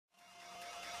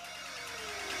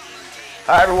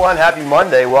Hi everyone, happy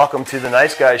Monday. Welcome to the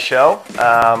Nice Guy Show.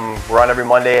 We're on every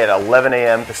Monday at 11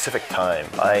 a.m. Pacific time.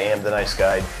 I am the Nice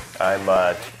Guy. I'm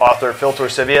author Phil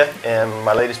Torcivia, and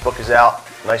my latest book is out.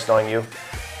 Nice knowing you.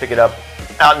 Pick it up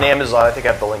out on Amazon. I think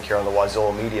I have the link here on the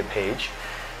Wazilla Media page.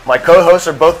 My co-hosts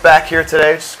are both back here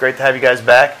today. It's great to have you guys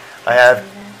back. I have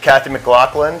Kathy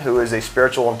McLaughlin, who is a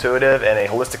spiritual intuitive and a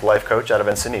holistic life coach out of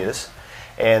Encinitas,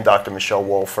 and Dr. Michelle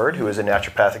Wolford, who is a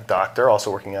naturopathic doctor,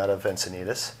 also working out of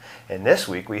Encinitas. And this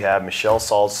week we have Michelle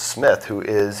Sauls-Smith, who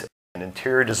is an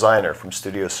interior designer from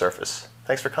Studio Surface.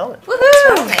 Thanks for coming.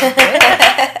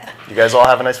 Woohoo! You guys all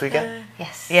have a nice weekend?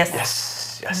 Yes.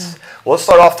 Yes. Well, let's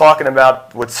start off talking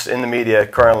about what's in the media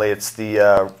currently. It's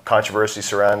the controversy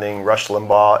surrounding Rush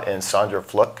Limbaugh and Sandra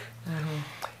Fluke.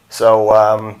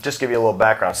 So just give you a little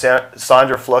background.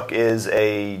 Sandra Fluke is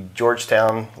a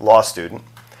Georgetown law student.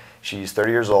 She's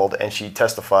 30 years old, and she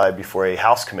testified before a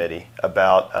House committee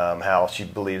about how she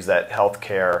believes that health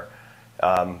care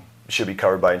should be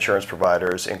covered by insurance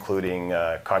providers, including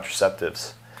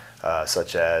contraceptives,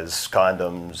 such as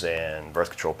condoms and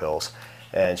birth control pills.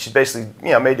 And she basically,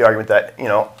 made the argument that,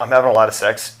 I'm having a lot of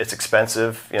sex, it's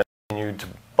expensive, continue to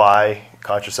buy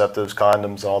contraceptives,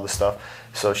 condoms, all this stuff.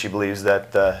 So she believes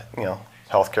that,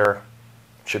 health care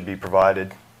should be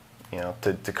provided,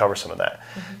 to cover some of that.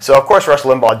 So of course Rush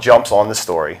Limbaugh jumps on the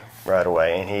story right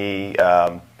away,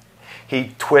 and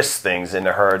he twists things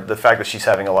into her. The fact that she's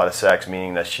having a lot of sex,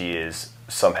 meaning that she is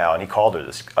somehow, and he called her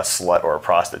a slut or a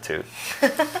prostitute.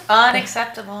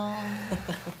 Unacceptable.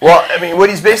 Well, I mean, what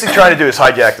he's basically trying to do is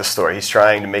hijack the story. He's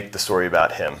trying to make the story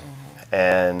about him.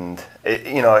 And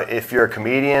if you're a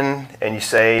comedian and you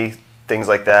say things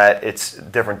like that, it's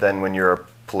different than when you're a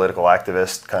political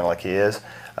activist, kind of like he is.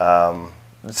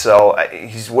 So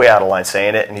he's way out of line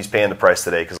saying it, and he's paying the price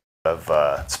today because a lot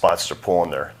of sponsors are pulling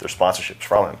their sponsorships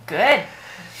from him. Good.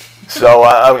 So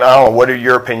I don't know, what are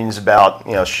your opinions about,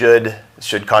 should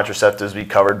contraceptives be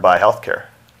covered by health care?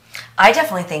 I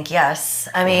definitely think yes.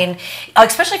 I mean,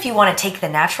 especially if you want to take the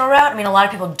natural route. I mean, a lot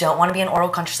of people don't want to be on oral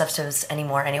contraceptives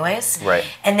anymore anyways. Right.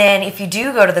 And then if you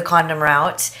do go to the condom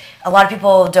route, a lot of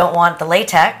people don't want the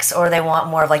latex, or they want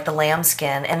more of like the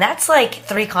lambskin. And that's like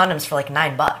 3 condoms for like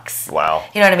 $9. Wow.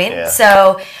 You know what I mean? Yeah.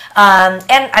 So, and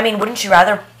I mean, wouldn't you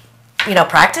rather,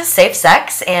 practice safe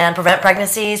sex and prevent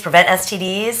pregnancies, prevent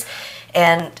STDs,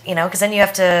 and, because then you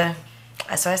have to...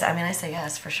 So I say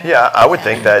yes, for sure. Yeah, I would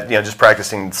think that, just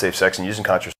practicing safe sex and using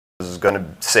contraceptives is going to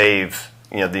save,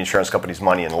 the insurance company's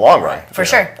money in the long run. For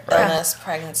sure. Illness,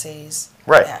 pregnancies.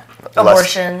 Right. Yeah.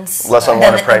 Abortions. Less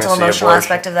unwanted pregnancy, mental emotional abortion.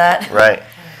 aspect of that. Right.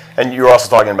 And you were also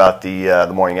talking about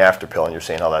the morning after pill, and you're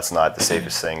saying how that's not the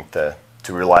safest thing to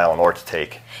rely on or to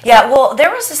take. Yeah, well,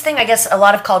 there was this thing, I guess, a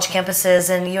lot of college campuses,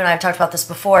 and you and I have talked about this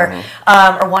before,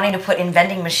 are wanting to put in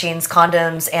vending machines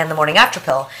condoms and the morning after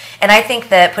pill. And I think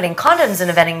that putting condoms in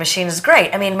a vending machine is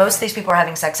great. I mean, most of these people are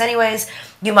having sex anyways.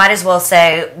 You might as well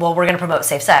say, well, we're going to promote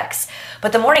safe sex.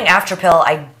 But the morning after pill,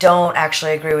 I don't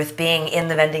actually agree with being in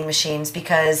the vending machines,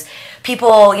 because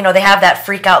people, they have that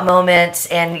freak out moment,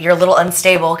 and you're a little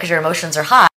unstable because your emotions are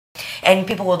high, and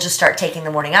people will just start taking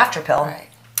the morning after pill. Right.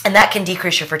 And that can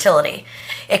decrease your fertility.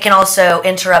 It can also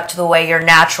interrupt the way your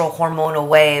natural hormonal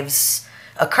waves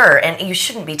occur, and you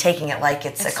shouldn't be taking it like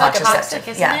it's a contraceptive. Toxic,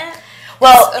 isn't it?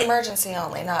 Well, It's emergency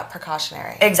only, not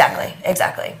precautionary. Exactly.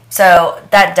 So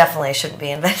that definitely shouldn't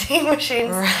be in vending machines.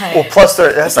 Right. Well, plus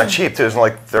that's not cheap too. It's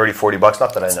like $30, $40.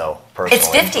 Not that I know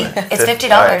personally. It's $50. It's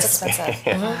 $50. Right. It's expensive.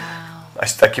 Yeah. I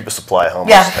keep a supply at home.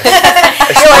 Yeah.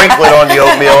 I sprinkle it on the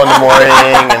oatmeal in the morning.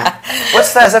 And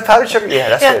what's that? Is that powdered sugar? Yeah,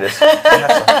 that's what it is.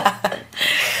 Yeah,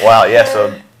 wow. Yeah.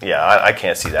 So I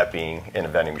can't see that being in a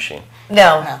vending machine.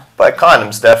 No. But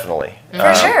condoms definitely.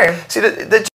 For sure. See, that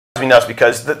drives me nuts,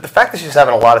 because the fact that she's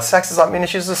having a lot of sex does not mean that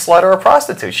she's a slut or a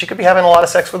prostitute. She could be having a lot of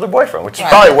sex with her boyfriend, which is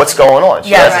probably what's going on.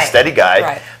 She has a steady guy.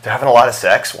 Right. They're having a lot of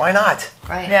sex. Why not?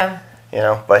 Right. Yeah.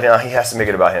 But he has to make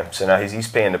it about him. So now he's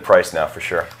paying the price now for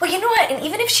sure. Well, you know what? And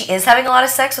even if she is having a lot of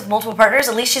sex with multiple partners,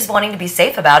 at least she's wanting to be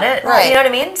safe about it. Right. You know what I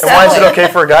mean? And why is it okay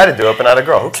for a guy to do it but not a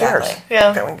girl? Who cares? Exactly.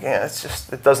 Yeah. Yeah,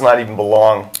 it does not even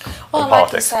belong Well, in like you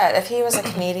politics. said, if he was a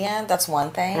comedian, that's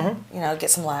one thing, get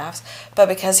some laughs. But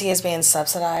because he is being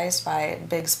subsidized by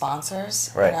big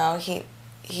sponsors, Right.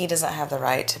 he doesn't have the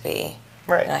right to be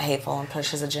Right. hateful and push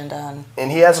his agenda on.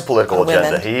 And he has a political on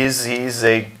agenda. women. He's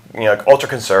a ultra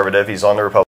conservative. He's on the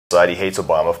Republican side. He hates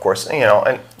Obama, of course.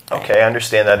 And okay, I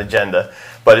understand that agenda.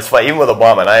 But it's fine. Even with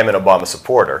Obama, and I am an Obama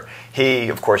supporter, he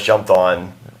of course jumped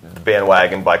on the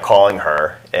bandwagon by calling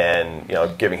her and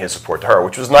giving his support to her,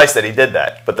 which was nice that he did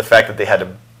that. But the fact that they had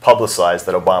to publicize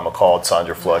that Obama called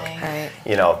Sandra Fluke, Right.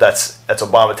 you know, that's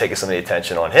Obama taking some of the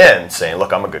attention on him, saying,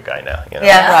 "Look, I'm a good guy now." You know?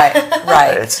 Yeah.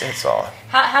 Right. It's all.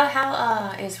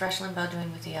 How is Rush Limbaugh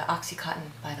doing with the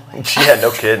Oxycontin, by the way? Yeah,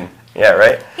 no kidding. Yeah,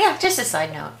 right. Yeah, just a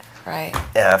side note. Right.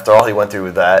 Yeah, after all he went through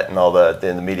with that and all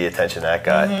the media attention that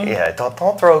got, yeah,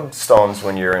 don't throw stones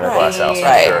when you're in a glass house. For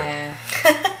Right. sure. Yeah.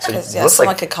 So it Yeah, looks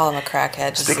someone like, could call him a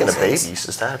crackhead. just speaking of these days. babies,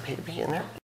 is that a baby in there?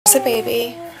 There's a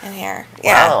baby in here.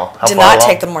 Yeah. Wow. How Did far not along?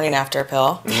 take the morning after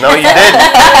pill. No, you didn't.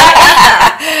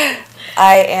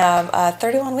 I am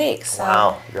 31 weeks. So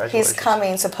Wow, congratulations. he's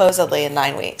coming supposedly in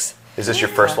 9 weeks. Is this your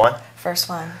first one? First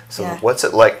one. So yeah. what's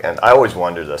it like? And I always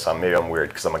wonder this. Maybe I'm weird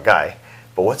because I'm a guy.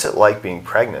 But what's it like being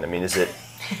pregnant? I mean, is it?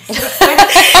 You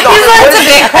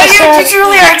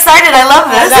truly are excited. I love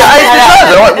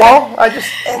this.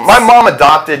 My mom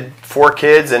adopted 4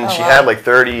 kids and she wow. had like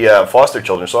 30 foster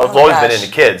children. So I've my always been gosh.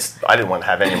 into kids. I didn't want to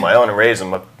have any of my own and raise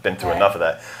them. I've been through Right. enough of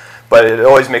that. But it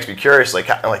always makes me curious. Like,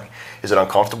 is it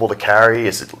uncomfortable to carry?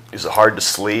 Is it hard to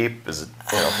sleep? Is it,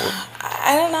 you know?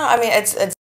 I don't know. I mean, it's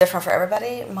different for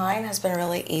everybody. Mine has been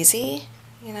really easy,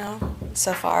 you know,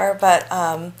 so far. But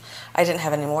I didn't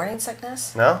have any morning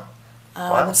sickness. No?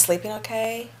 I've been sleeping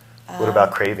okay. What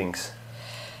about cravings?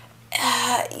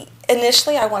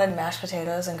 Initially, I wanted mashed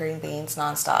potatoes and green beans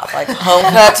nonstop, like home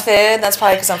cooked food. That's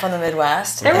probably because I'm from the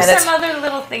Midwest. There were And it's- some other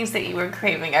little things that you were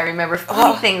craving. I remember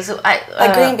Oh, things.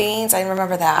 like green beans. I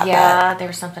remember that. Yeah, there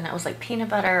was something that was like peanut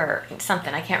butter or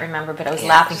something. I can't remember, but I was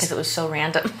laughing because it was so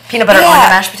random. Peanut butter But on your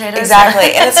mashed potatoes.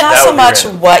 Exactly. And it's not That so would be much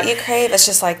random. what you crave; it's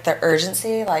just like the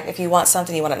urgency. Like if you want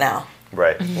something, you want it now.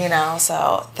 Right. You know.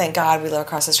 So thank God we live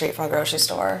across the street from a grocery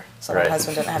store, so Right. my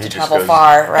husband didn't have He to just travel goes-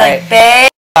 far. Right. Like, babe.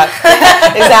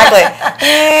 Exactly.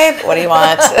 Babe, what do you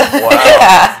want? Wow.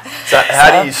 Yeah. So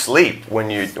how do you sleep when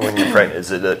you're pregnant?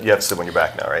 Is it you have to sleep on your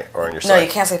back now, right, or on your side? No, you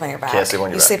can't sleep on your back. Can't sleep on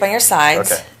your you back. sleep on your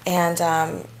sides. Okay.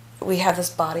 And we have this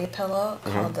body pillow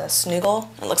called the Snoogle.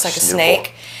 It looks like a Snoogle.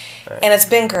 snake. And it's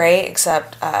been great,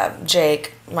 except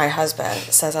Jake, my husband,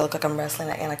 says I look like I'm wrestling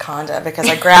an anaconda because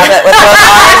I grab it with both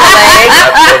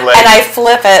arms and legs, and I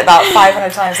flip it about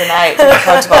 500 times a night to be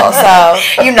comfortable.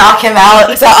 So You knock him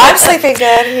out. so I'm sleeping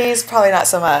good. He's probably not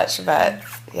so much, but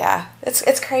yeah,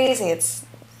 it's crazy. It's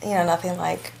nothing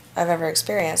like I've ever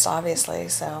experienced, obviously.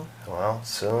 So Well,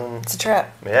 soon. it's a trip.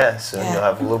 Yeah, soon Yeah. you'll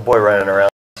have a little boy running around.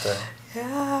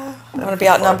 Yeah, I'm gonna be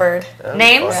outnumbered. That'd be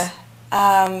Names?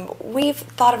 fun. We've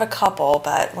thought of a couple,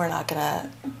 but we're not gonna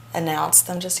announce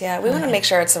them just yet. We want to make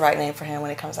sure it's the right name for him when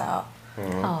he comes out.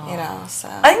 Aw. So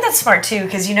I think that's smart too,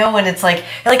 because when it's like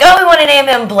you're like, oh, we want to name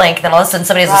him blank, then all of a sudden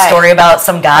somebody has a Right. story about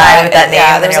some guy with that name,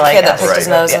 yeah, and there's you're a like, kid that oh, picked his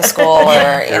Right. nose in school,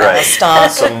 or You're a right.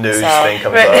 stump. Some news So- thing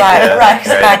comes Right, up. right, yeah. right,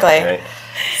 exactly. Right.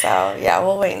 So yeah,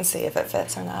 we'll wait and see if it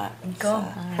fits or not. Cool.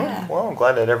 Well, I'm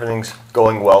glad that everything's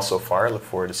going well so far. I look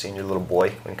forward to seeing your little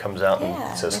boy when he comes out Yeah,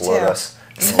 and says me hello to too. us.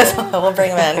 We'll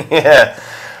bring him in.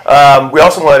 Yeah. We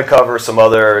also wanted to cover some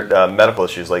other medical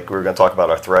issues, like we were going to talk about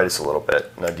arthritis a little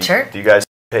bit. Now, Sure. Do you guys?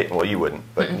 Well, you wouldn't,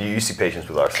 but you see patients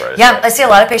with arthritis. Yeah, right? I see a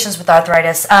lot of patients with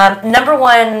arthritis. Number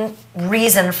one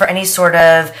reason for any sort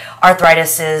of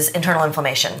arthritis is internal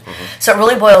inflammation. So it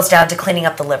really boils down to cleaning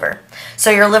up the liver. So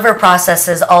your liver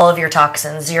processes all of your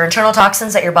toxins, your internal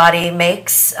toxins that your body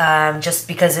makes just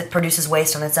because it produces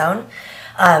waste on its own.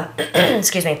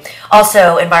 Excuse me.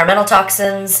 Also, environmental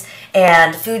toxins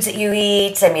and foods that you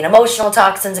eat. Emotional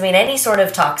toxins. Any sort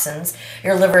of toxins,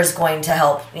 your liver is going to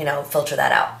help, filter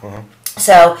that out.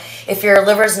 So if your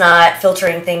liver's not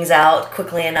filtering things out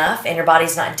quickly enough and your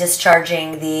body's not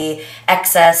discharging the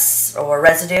excess or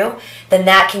residue, then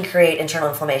that can create internal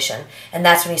inflammation. And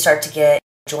that's when you start to get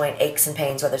joint aches and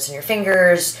pains, whether it's in your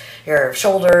fingers, your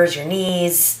shoulders, your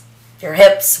knees, your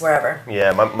hips, wherever.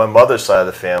 Yeah, my mother's side of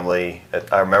the family,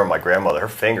 I remember my grandmother, her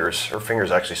fingers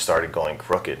actually started going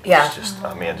crooked. Yeah. It's just,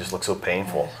 it just looks so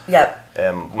painful. Yep.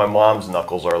 And my mom's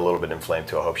knuckles are a little bit inflamed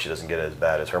too. I hope she doesn't get it as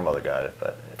bad as her mother got it.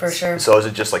 But For sure. So is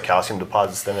it just like calcium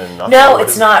deposits then in the knuckle? No, Or what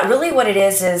it's is- not. Really what it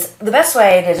is the best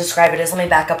way to describe it is, let me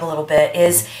back up a little bit,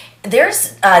 is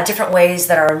there's different ways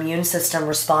that our immune system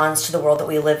responds to the world that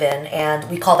we live in, and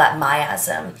we call that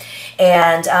miasm.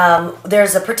 And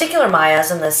there's a particular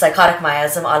miasm, the psychotic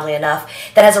miasm, oddly enough,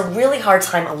 that has a really hard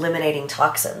time eliminating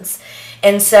toxins.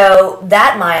 And so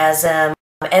that miasm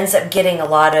ends up getting a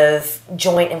lot of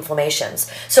joint inflammations.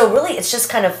 So really it's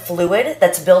just kind of fluid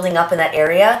that's building up in that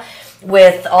area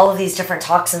with all of these different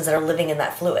toxins that are living in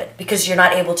that fluid, because you're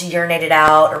not able to urinate it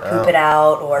out or poop it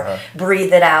out or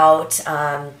breathe it out,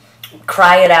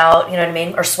 cry it out,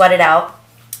 or sweat it out.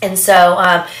 And so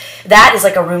that is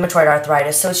like a rheumatoid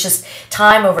arthritis. So it's just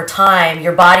time over time,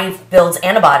 your body builds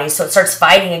antibodies, so it starts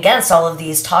fighting against all of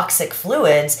these toxic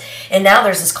fluids, and now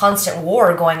there's this constant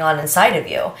war going on inside of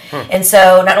you. And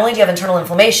so not only do you have internal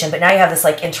inflammation, but now you have this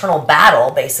like internal battle,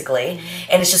 basically,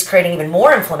 and it's just creating even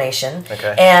more inflammation.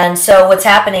 Okay. And so what's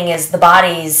happening is the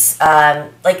body's,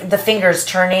 like the fingers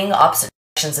turning opposite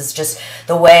is just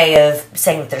the way of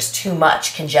saying that there's too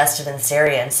much congested in this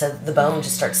area, and so the bone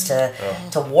just starts to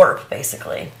warp,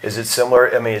 basically. Is it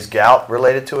similar? I mean, is gout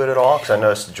related to it at all? Because I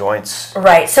noticed the joints.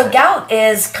 Right. So gout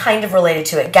is kind of related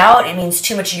to it. Gout, it means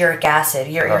too much uric acid.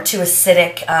 You're too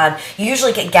acidic. You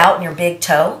usually get gout in your big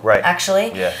toe, right,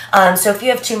 actually. Yeah. So if you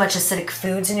have too much acidic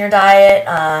foods in your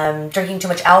diet, drinking too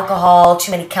much alcohol,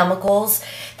 too many chemicals,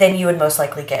 then you would most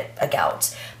likely get a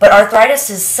gout. But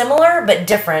arthritis is similar but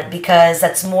different because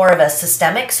that's more of a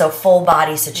systemic, so full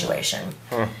body situation.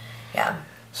 Yeah.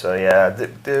 So yeah,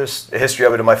 there's a history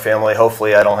of it in my family.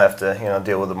 Hopefully, I don't have to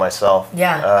deal with it myself.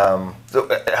 Yeah.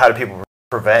 How do people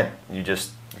prevent? You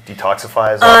just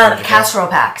detoxify as often as you can? Castor oil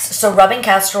packs. So rubbing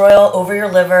castor oil over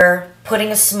your liver, putting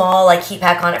a small heat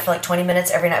pack on it for 20 minutes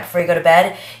every night before you go to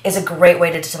bed is a great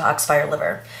way to detoxify your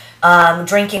liver.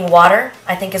 Drinking water,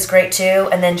 I think, is great too,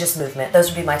 and then just movement.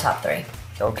 Those would be my top 3.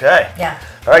 Okay. Yeah.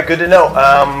 All right, good to know.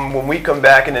 When we come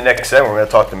back in the next segment, we're going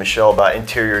to talk to Michelle about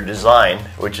interior design,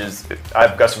 which is,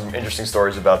 I've got some interesting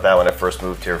stories about that when I first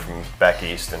moved here from back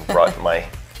east and brought my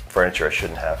furniture I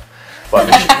shouldn't have. But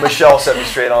Michelle set me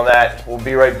straight on that. We'll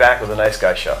be right back with the Nice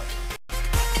Guy Show.